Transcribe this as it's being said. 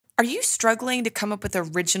Are you struggling to come up with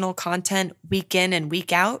original content week in and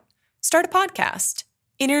week out? Start a podcast.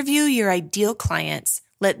 Interview your ideal clients,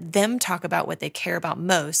 let them talk about what they care about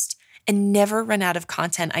most, and never run out of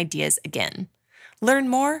content ideas again. Learn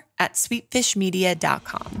more at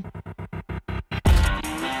sweetfishmedia.com.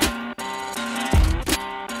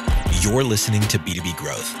 You're listening to B2B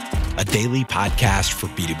Growth, a daily podcast for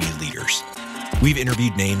B2B leaders. We've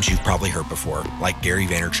interviewed names you've probably heard before, like Gary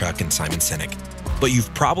Vaynerchuk and Simon Sinek, but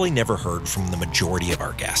you've probably never heard from the majority of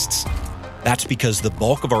our guests. That's because the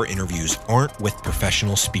bulk of our interviews aren't with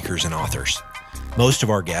professional speakers and authors. Most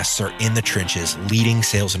of our guests are in the trenches leading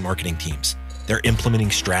sales and marketing teams. They're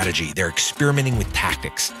implementing strategy. They're experimenting with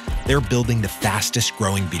tactics. They're building the fastest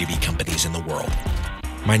growing B2B companies in the world.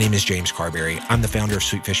 My name is James Carberry. I'm the founder of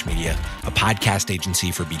Sweetfish Media, a podcast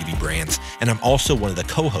agency for B2B brands, and I'm also one of the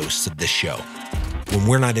co-hosts of this show. When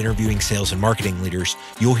we're not interviewing sales and marketing leaders,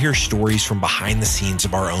 you'll hear stories from behind the scenes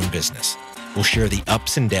of our own business. We'll share the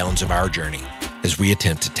ups and downs of our journey as we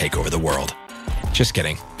attempt to take over the world. Just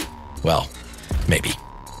kidding. Well, maybe.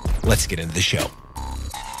 Let's get into the show.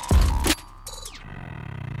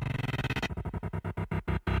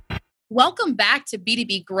 Welcome back to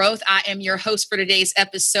B2B Growth. I am your host for today's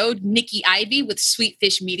episode, Nikki Ivy with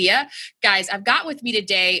Sweetfish Media. Guys, I've got with me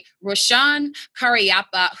today Roshan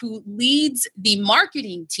Cariappa, who leads the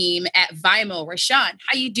marketing team at Vymo. Roshan,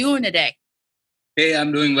 how you doing today? Hey,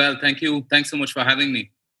 I'm doing well. Thank you. Thanks so much for having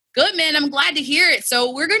me. Good, man. I'm glad to hear it.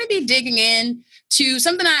 So we're going to be digging in to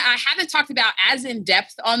something I haven't talked about as in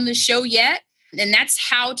depth on the show yet, and that's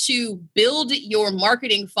how to build your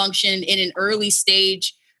marketing function in an early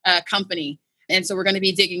stage company. And so we're going to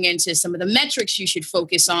be digging into some of the metrics you should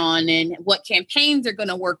focus on and what campaigns are going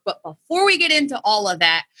to work. But before we get into all of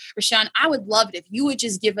that, Roshan, I would love it if you would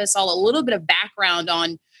just give us all a little bit of background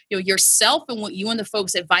on yourself and what you and the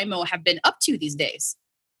folks at Vymo have been up to these days.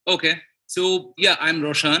 Okay. So yeah, I'm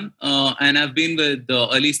Roshan, and I've been with the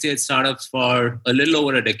early stage startups for a little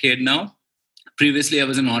over a decade now. Previously, I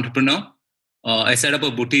was an entrepreneur. I set up a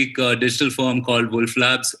boutique digital firm called Wolf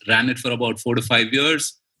Labs, ran it for about 4 to 5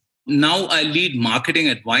 years. Now I lead marketing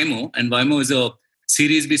at Vymo, and Vymo is a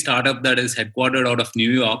Series B startup that is headquartered out of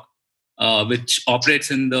New York, which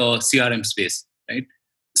operates in the CRM space, right?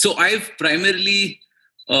 So I've primarily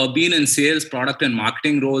been in sales, product, and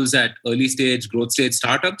marketing roles at early stage, growth stage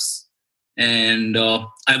startups. And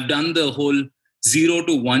I've done the whole 0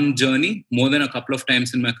 to 1 journey more than a couple of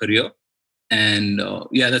times in my career. And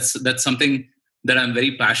that's something that I'm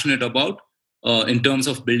very passionate about in terms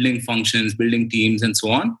of building functions, building teams, and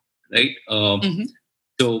so on. Right.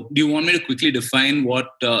 So do you want me to quickly define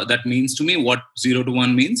what that means to me, what 0 to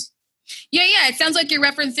 1 means? Yeah. It sounds like you're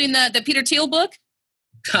referencing the Peter Thiel book.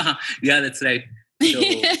 Yeah, that's right. So,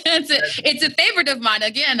 it's a favorite of mine.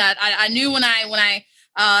 Again, I knew when I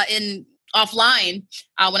in offline,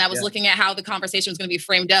 when I was looking at how the conversation was going to be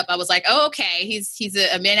framed up, I was like, oh, okay, he's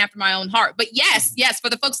a man after my own heart. But yes, for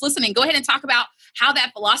the folks listening, go ahead and talk about how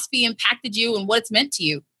that philosophy impacted you and what it's meant to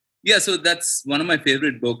you. Yeah, so that's one of my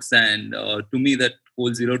favorite books. And to me, that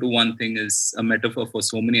whole 0 to 1 thing is a metaphor for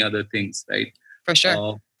so many other things, right? For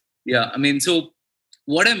sure. So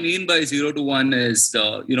what I mean by 0 to 1 is,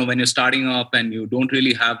 when you're starting up and you don't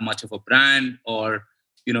really have much of a brand, or,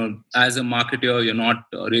 as a marketer, you're not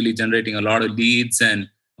really generating a lot of leads and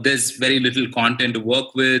there's very little content to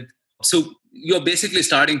work with. So you're basically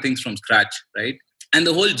starting things from scratch, right? And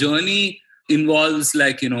the whole journey involves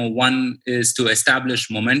one is to establish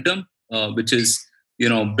momentum, which is,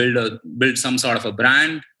 build some sort of a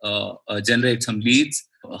brand, generate some leads,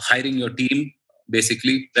 hiring your team,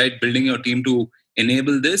 basically, right? Building your team to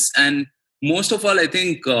enable this. And most of all, I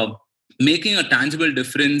think making a tangible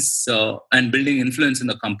difference and building influence in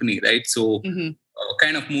the company, right? So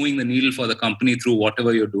kind of moving the needle for the company through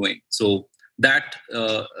whatever you're doing. So that,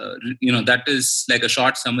 that is like a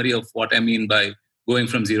short summary of what I mean by going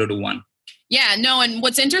from 0 to 1. Yeah, no. And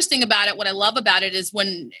what's interesting about it, what I love about it is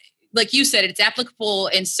when, like you said, it's applicable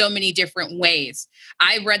in so many different ways.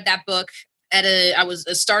 I read that book I was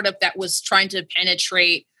a startup that was trying to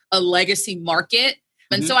penetrate a legacy market.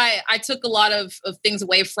 And so I took a lot of things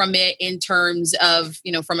away from it in terms of,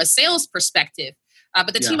 from a sales perspective.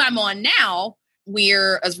 But the team I'm on now,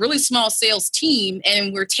 we're a really small sales team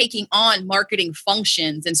and we're taking on marketing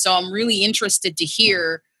functions. And so I'm really interested to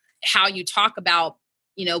hear how you talk about,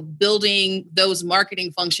 building those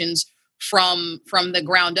marketing functions from the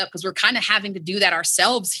ground up, because we're kind of having to do that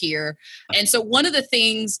ourselves here. And so one of the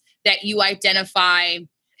things that you identify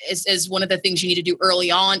as one of the things you need to do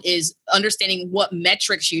early on is understanding what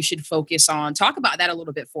metrics you should focus on. Talk about that a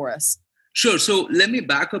little bit for us. Sure. So let me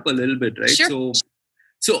back up a little bit, right? Sure.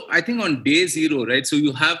 So I think on day 0, right? So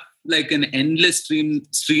you have like an endless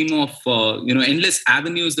stream of endless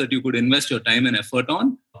avenues that you could invest your time and effort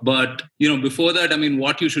on. But before that, I mean,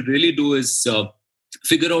 what you should really do is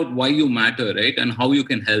figure out why you matter, right, and how you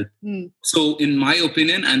can help. So in my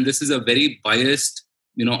opinion, and this is a very biased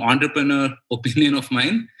entrepreneur opinion of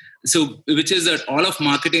mine, so which is that all of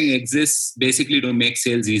marketing exists basically to make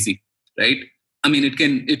sales easy, right? I mean, it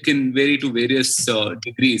can vary to various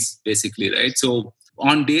degrees, basically, right? So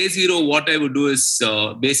on day zero, what I would do is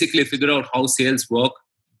basically figure out how sales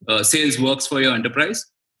works for your enterprise,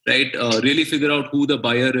 right? Really figure out who the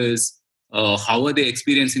buyer is, how are they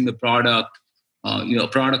experiencing the product,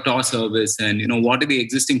 product or service, and what are the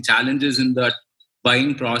existing challenges in that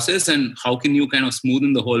buying process, and how can you kind of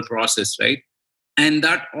smoothen the whole process, right? And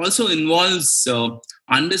that also involves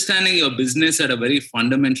understanding your business at a very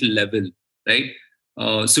fundamental level, right?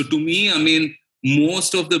 So to me, I mean,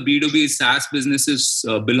 most of the B2B SaaS businesses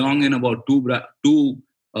belong in about two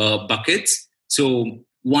buckets. So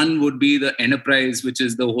one would be the enterprise, which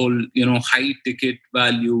is the whole, high ticket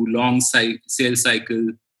value, long sales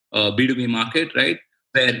cycle B2B market, right?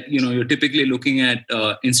 Where, you're typically looking at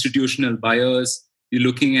institutional buyers. You're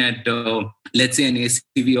looking at, let's say, an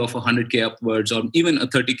ACV of 100K upwards or even a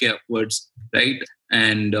 30K upwards, right?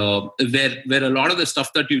 And where a lot of the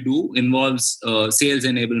stuff that you do involves sales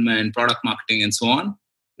enablement, product marketing, and so on,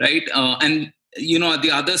 right? And at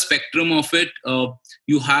the other spectrum of it,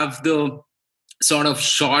 you have the sort of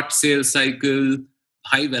short sales cycle,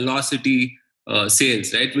 high velocity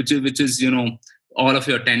sales, right? Which is all of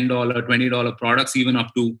your $10, $20 products, even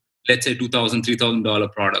up to, let's say, $2,000,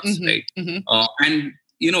 $3,000 products, right?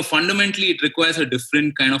 And fundamentally, it requires a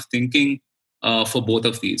different kind of thinking for both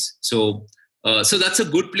of these. So that's a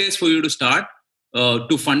good place for you to start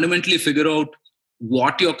to fundamentally figure out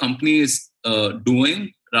what your company is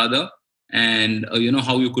doing, rather, and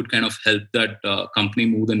how you could kind of help that company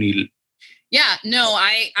move the needle. Yeah, no,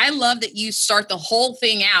 I love that you start the whole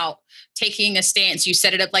thing out taking a stance. You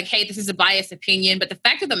set it up like, hey, this is a biased opinion. But the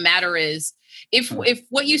fact of the matter is, if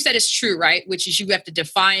what you said is true, right, which is you have to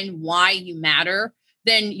define why you matter,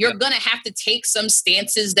 then you're going to have to take some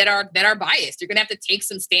stances that are biased. You're going to have to take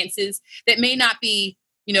some stances that may not be,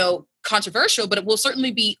 controversial, but it will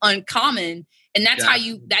certainly be uncommon. And that's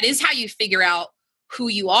that is how you figure out who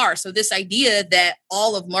you are. So this idea that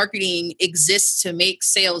all of marketing exists to make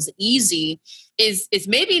sales easy is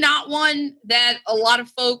maybe not one that a lot of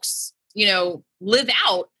folks, live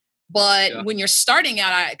out. But when you're starting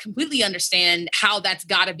out, I completely understand how that's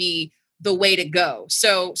got to be the way to go.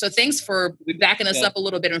 So thanks for backing us up a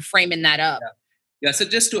little bit and framing that up. Yeah. So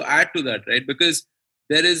just to add to that, right, because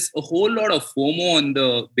there is a whole lot of FOMO in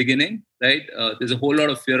the beginning, right? There's a whole lot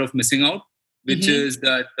of fear of missing out, which is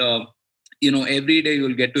that, every day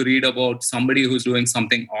you'll get to read about somebody who's doing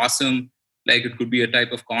something awesome. Like it could be a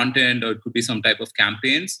type of content or it could be some type of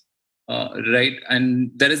campaigns, right?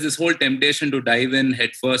 And there is this whole temptation to dive in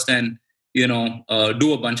headfirst and,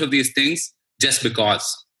 do a bunch of these things just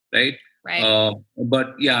because, right? Right.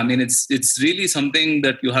 But yeah, I mean, it's really something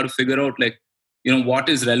that you have to figure out, like, what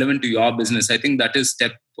is relevant to your business. I think that is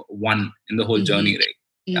step one in the whole journey, right?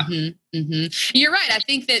 Yeah. You're right. I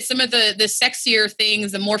think that some of the sexier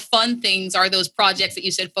things, the more fun things are those projects that you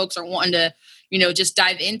said folks are wanting to, just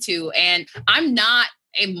dive into. And I'm not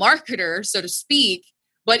a marketer, so to speak,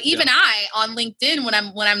 but even I on LinkedIn, when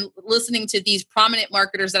I'm listening to these prominent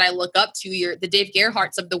marketers that I look up to, the Dave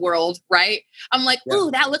Gerhardts of the world, right? I'm like, ooh,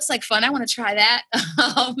 that looks like fun. I want to try that.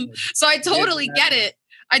 So I totally get it.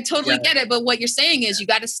 Get it. But what you're saying is you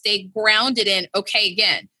got to stay grounded in, okay,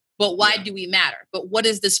 again, but why do we matter? But what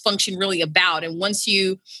is this function really about? And once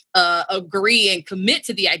you agree and commit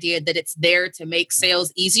to the idea that it's there to make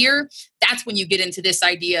sales easier, that's when you get into this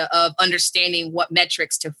idea of understanding what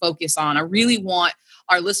metrics to focus on. I really want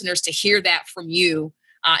our listeners to hear that from you.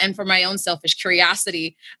 And for my own selfish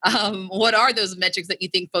curiosity, what are those metrics that you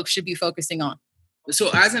think folks should be focusing on? So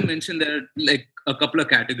as I mentioned, there are like a couple of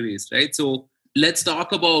categories, right? So let's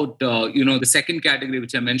talk about, the second category,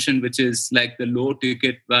 which I mentioned, which is like the low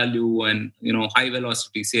ticket value and, high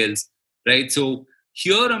velocity sales, right? So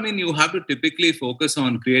here, I mean, you have to typically focus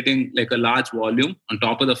on creating like a large volume on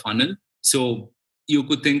top of the funnel. So you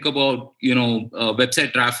could think about,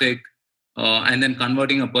 website traffic and then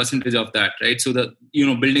converting a percentage of that, right? So that,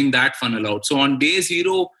 building that funnel out. So on day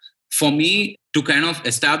zero, for me, to kind of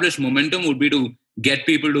establish momentum would be to get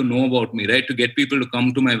people to know about me, right? To get people to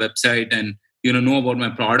come to my website and, know about my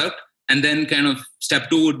product. And then kind of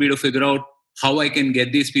step 2 would be to figure out how I can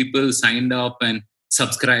get these people signed up and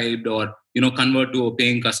subscribed or, convert to a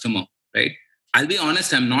paying customer, right? I'll be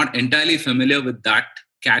honest, I'm not entirely familiar with that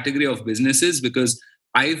category of businesses because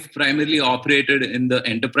I've primarily operated in the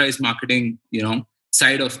enterprise marketing,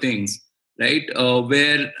 side of things, right?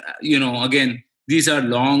 Where, again, these are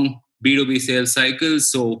long B2B sales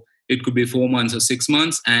cycles. So it could be 4 months or 6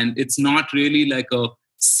 months. And it's not really like a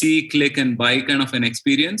see, click and buy kind of an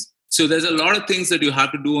experience. So there's a lot of things that you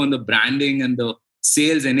have to do on the branding and the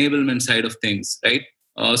sales enablement side of things, right?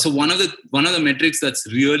 So one of the metrics that's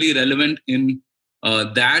really relevant in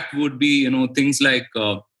that would be, things like,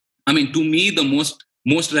 to me, the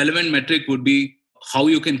most relevant metric would be how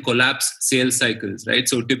you can collapse sales cycles, right?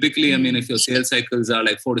 So typically, if your sales cycles are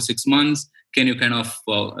like 4 to 6 months, can you kind of,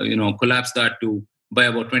 collapse that to by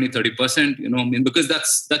about 20, 30%, because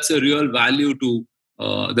that's a real value to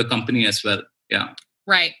the company as well. Yeah.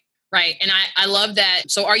 Right. Right. And I love that.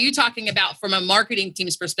 So are you talking about from a marketing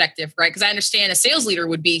team's perspective, right? Because I understand a sales leader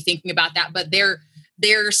would be thinking about that, but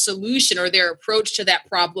their solution or their approach to that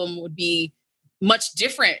problem would be much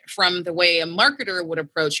different from the way a marketer would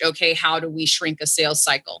approach, okay, how do we shrink a sales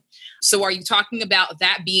cycle? So are you talking about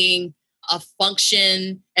that being a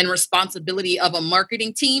function and responsibility of a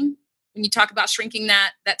marketing team when you talk about shrinking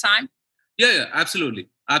that time? Yeah, absolutely.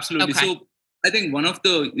 Absolutely. Okay. So I think one of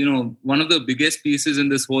the biggest pieces in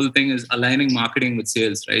this whole thing is aligning marketing with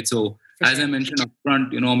sales, right? So as I mentioned up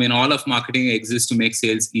front, all of marketing exists to make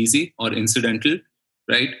sales easy or incidental,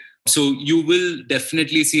 right? So you will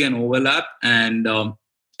definitely see an overlap, and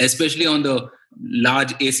especially on the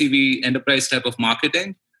large ACV enterprise type of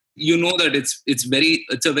marketing, that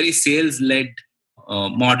it's a very sales led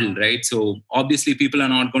model, right? So obviously people are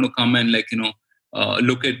not going to come and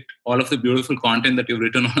look at all of the beautiful content that you've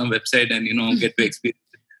written on a website and get to experience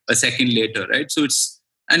it a second later, right? So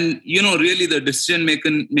really the decision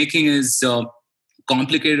making is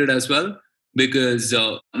complicated as well, because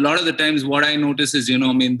a lot of the times what I notice is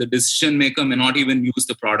the decision maker may not even use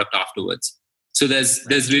the product afterwards. So there's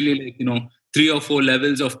really 3 or 4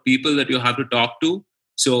 levels of people that you have to talk to.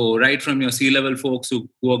 So right from your C-level folks who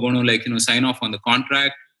are going to sign off on the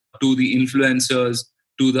contract, to the influencers,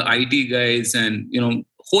 to the IT guys, and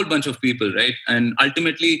whole bunch of people, right? And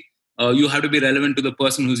ultimately you have to be relevant to the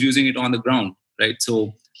person who's using it on the ground, right?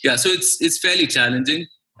 So so it's fairly challenging.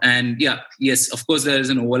 And yes, of course there is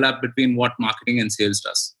an overlap between what marketing and sales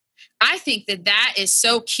does. I think that is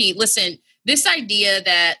so key. Listen, this idea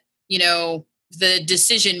that the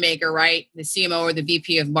decision maker, right, the CMO or the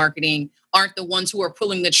VP of marketing, aren't the ones who are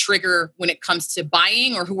pulling the trigger when it comes to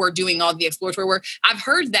buying or who are doing all the exploratory work. I've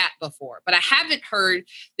heard that before, but I haven't heard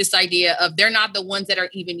this idea of they're not the ones that are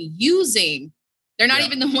even using. They're not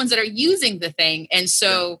even the ones that are using the thing. And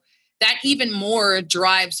so that even more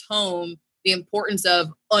drives home the importance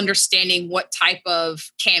of understanding what type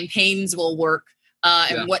of campaigns will work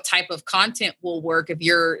and what type of content will work if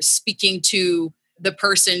you're speaking to the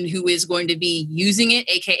person who is going to be using it,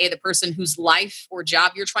 aka the person whose life or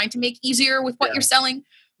job you're trying to make easier with what you're selling,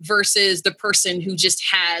 versus the person who just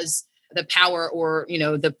has the power or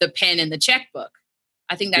the pen and the checkbook.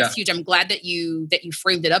 I think that's huge. I'm glad that you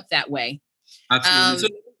framed it up that way.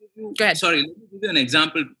 Absolutely. Go ahead. Sorry, let me give you an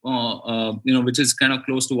example, which is kind of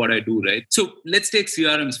close to what I do, right? So let's take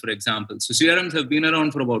CRMs, for example. So CRMs have been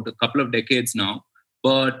around for about a couple of decades now,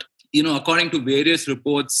 but according to various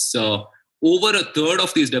reports, over a third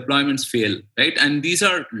of these deployments fail, right? And these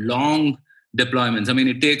are long deployments.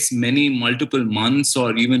 It takes multiple months,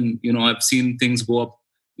 or even, I've seen things go up,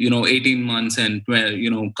 18 months and,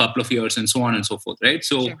 couple of years and so on and so forth, right?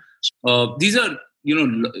 So these are,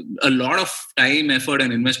 a lot of time, effort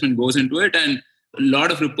and investment goes into it. And a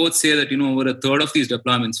lot of reports say that, over a third of these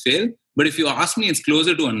deployments fail. But if you ask me, it's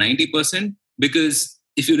closer to a 90%, because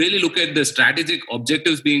if you really look at the strategic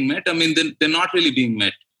objectives being met, they're not really being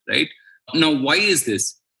met, right? Now, why is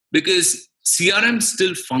this? Because CRMs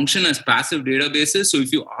still function as passive databases. So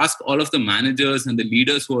if you ask all of the managers and the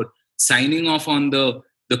leaders who are signing off on the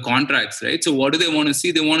contracts, right? So what do they want to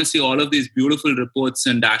see? They want to see all of these beautiful reports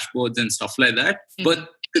and dashboards and stuff like that. Mm-hmm. But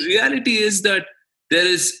the reality is that there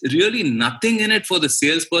is really nothing in it for the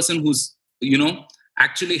salesperson who's,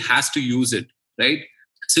 actually has to use it, right?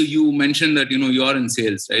 So you mentioned that, you're in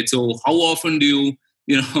sales, right? So how often do you,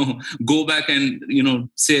 go back and,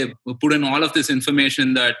 say, put in all of this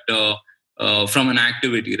information that from an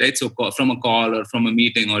activity, right? So from a call or from a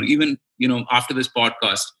meeting, or even, after this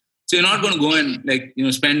podcast. So you're not going to go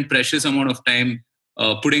and spend precious amount of time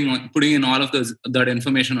putting in all of that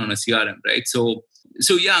information on a CRM, right? So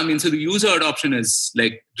so the user adoption is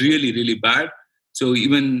really, really bad. So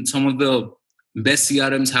even some of the best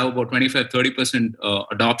CRMs have about 25-30%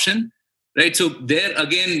 adoption. Right. So there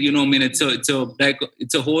again,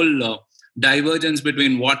 it's a whole divergence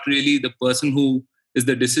between what really the person who is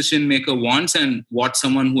the decision maker wants and what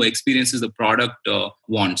someone who experiences the product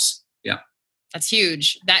wants. Yeah. That's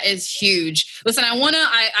huge. That is huge. Listen,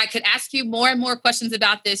 I could ask you more and more questions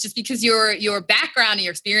about this just because your background and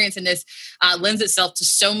your experience in this lends itself to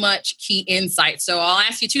so much key insight. So I'll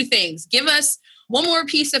ask you two things. Give us one more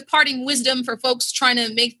piece of parting wisdom for folks trying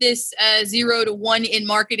to make this 0 to 1 in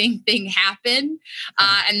marketing thing happen.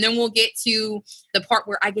 And then we'll get to the part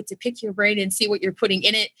where I get to pick your brain and see what you're putting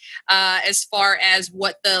in it as far as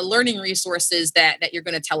what the learning resources that you're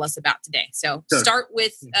going to tell us about today. So Sure. Start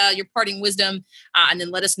with your parting wisdom and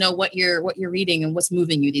then let us know what you're reading and what's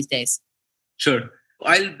moving you these days. Sure.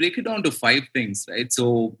 I'll break it down to 5 things, right?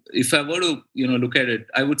 So if I were to, look at it,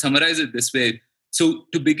 I would summarize it this way. So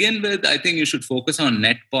to begin with, I think you should focus on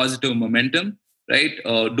net positive momentum, right?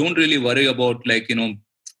 Don't really worry about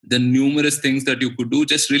the numerous things that you could do.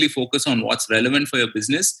 Just really focus on what's relevant for your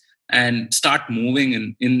business and start moving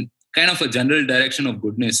in kind of a general direction of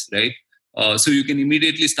goodness, right? So you can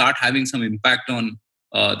immediately start having some impact on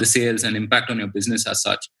the sales and impact on your business as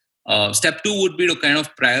such. Step 2 would be to kind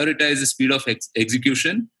of prioritize the speed of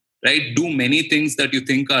execution, right? Do many things that you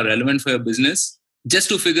think are relevant for your business just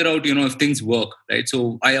to figure out, if things work, right?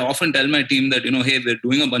 So I often tell my team that, hey, we're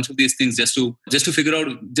doing a bunch of these things just to figure out,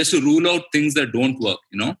 just to rule out things that don't work,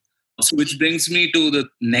 So which brings me to the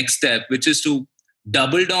next step, which is to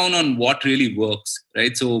double down on what really works,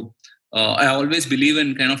 right? So I always believe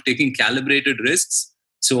in kind of taking calibrated risks.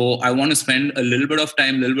 So I want to spend a little bit of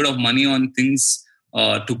time, a little bit of money on things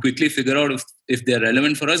to quickly figure out if they're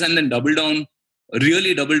relevant for us, and then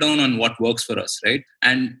really double down on what works for us, right?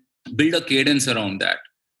 And build a cadence around that.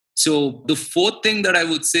 So the 4th thing that I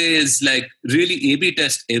would say is really A/B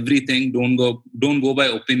test everything. Don't go by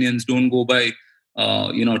opinions. Don't go by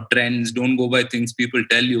trends. Don't go by things people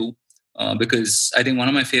tell you. Because I think one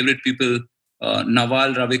of my favorite people,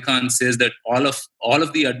 Naval Ravikant, says that all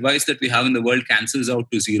of the advice that we have in the world cancels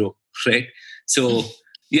out to 0, right? So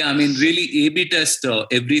yeah, I mean, really A/B test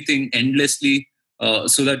everything endlessly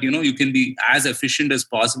so that you can be as efficient as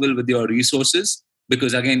possible with your resources.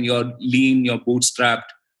 Because again, you're lean, you're bootstrapped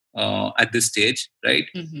at this stage, right?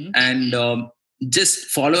 Mm-hmm. And just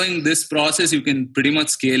following this process, you can pretty much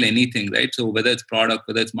scale anything, right? So whether it's product,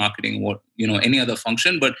 whether it's marketing, or any other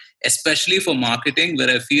function, but especially for marketing, where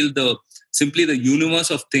I feel simply the universe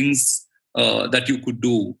of things that you could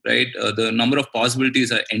do, right? The number of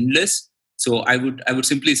possibilities are endless. So I would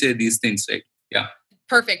simply say these things, right? Yeah.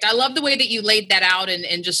 Perfect. I love the way that you laid that out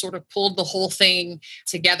and just sort of pulled the whole thing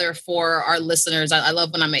together for our listeners. I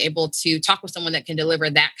love when I'm able to talk with someone that can deliver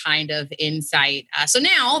that kind of insight. So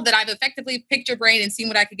now that I've effectively picked your brain and seen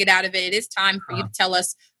what I could get out of it, it is time for you to tell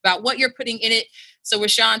us about what you're putting in it. So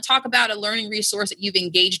Roshan, talk about a learning resource that you've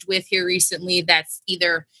engaged with here recently that's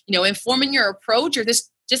either, informing your approach or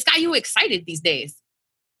just got you excited these days.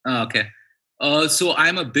 Okay. So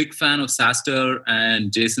I'm a big fan of SaaStr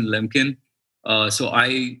and Jason Lemkin. So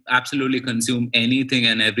I absolutely consume anything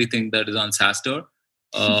and everything that is on SaaStr.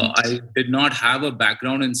 I did not have a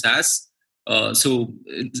background in SaaS. So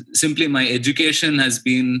simply my education has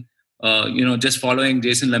been, just following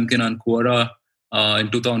Jason Lemkin on Quora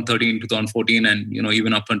in 2013, 2014, and,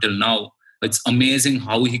 even up until now. It's amazing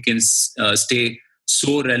how he can stay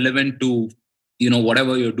so relevant to,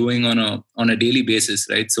 whatever you're doing on a daily basis,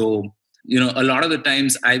 right? So, a lot of the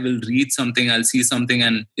times I will read something, I'll see something,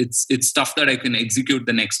 and it's stuff that I can execute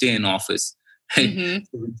the next day in office, right?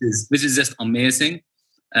 Mm-hmm. which is just amazing.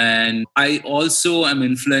 And I also am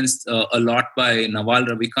influenced a lot by Naval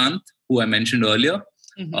Ravikant, who I mentioned earlier.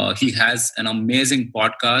 Mm-hmm. He has an amazing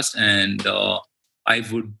podcast, and I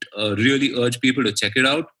would really urge people to check it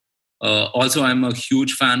out. Also, I'm a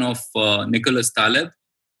huge fan of Nicholas Taleb.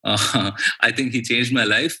 I think he changed my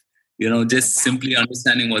life. Just simply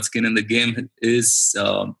understanding what's skin in the game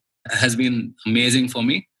has been amazing for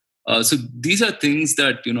me. So these are things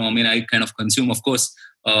that, I kind of consume. Of course,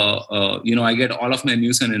 I get all of my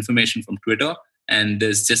news and information from Twitter, and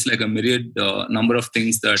there's just like a myriad number of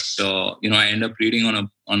things that, I end up reading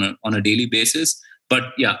on a daily basis.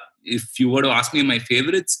 But yeah, if you were to ask me my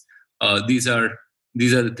favorites, these are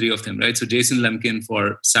the 3 of them, right? So Jason Lemkin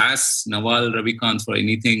for SaaS, Naval Ravikant for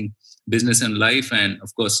anything business and life, and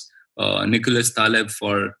of course, Nicholas Taleb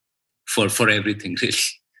for everything,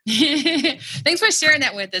 really. Thanks for sharing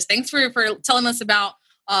that with us. Thanks for telling us about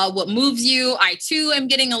what moves you. I too am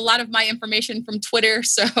getting a lot of my information from Twitter,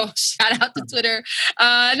 so shout out to Twitter.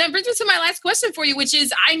 And that brings me to my last question for you, which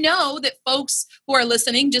is, I know that folks who are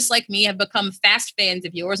listening, just like me, have become fast fans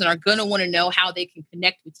of yours and are going to want to know how they can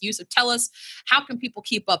connect with you. So tell us, how can people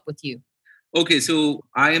keep up with you? Okay, so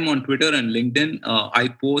I am on Twitter and LinkedIn. I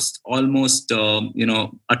post almost,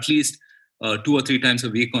 at least 2 or 3 times a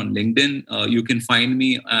week on LinkedIn. You can find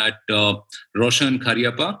me at Roshan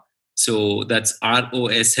Cariappa. So that's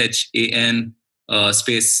ROSHAN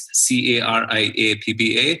space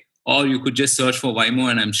CARIAPPA. Or you could just search for Vymo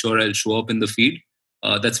and I'm sure I'll show up in the feed.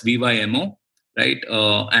 That's VYMO, right?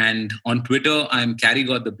 And on Twitter, I'm Carry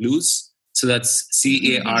Got the Blues. So that's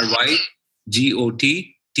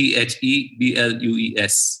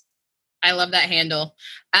CARYGOTTHEBLUES. I love that handle.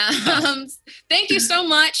 Thank you so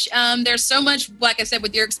much. There's so much, like I said,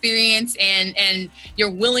 with your experience and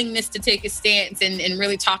your willingness to take a stance and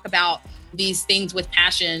really talk about these things with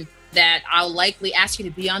passion that I'll likely ask you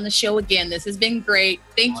to be on the show again. This has been great.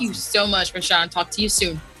 Thank you so much, Roshan. Talk to you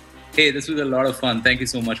soon. Hey, this was a lot of fun. Thank you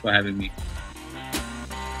so much for having me.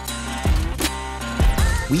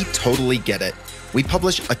 We totally get it. We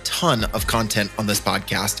publish a ton of content on this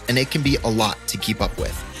podcast, and it can be a lot to keep up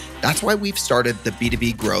with. That's why we've started the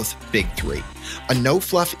B2B Growth Big Three, a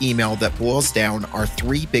no-fluff email that boils down our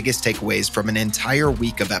 3 biggest takeaways from an entire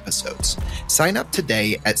week of episodes. Sign up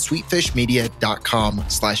today at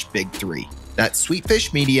sweetfishmedia.com/big3. That's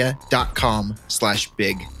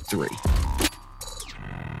sweetfishmedia.com/big3.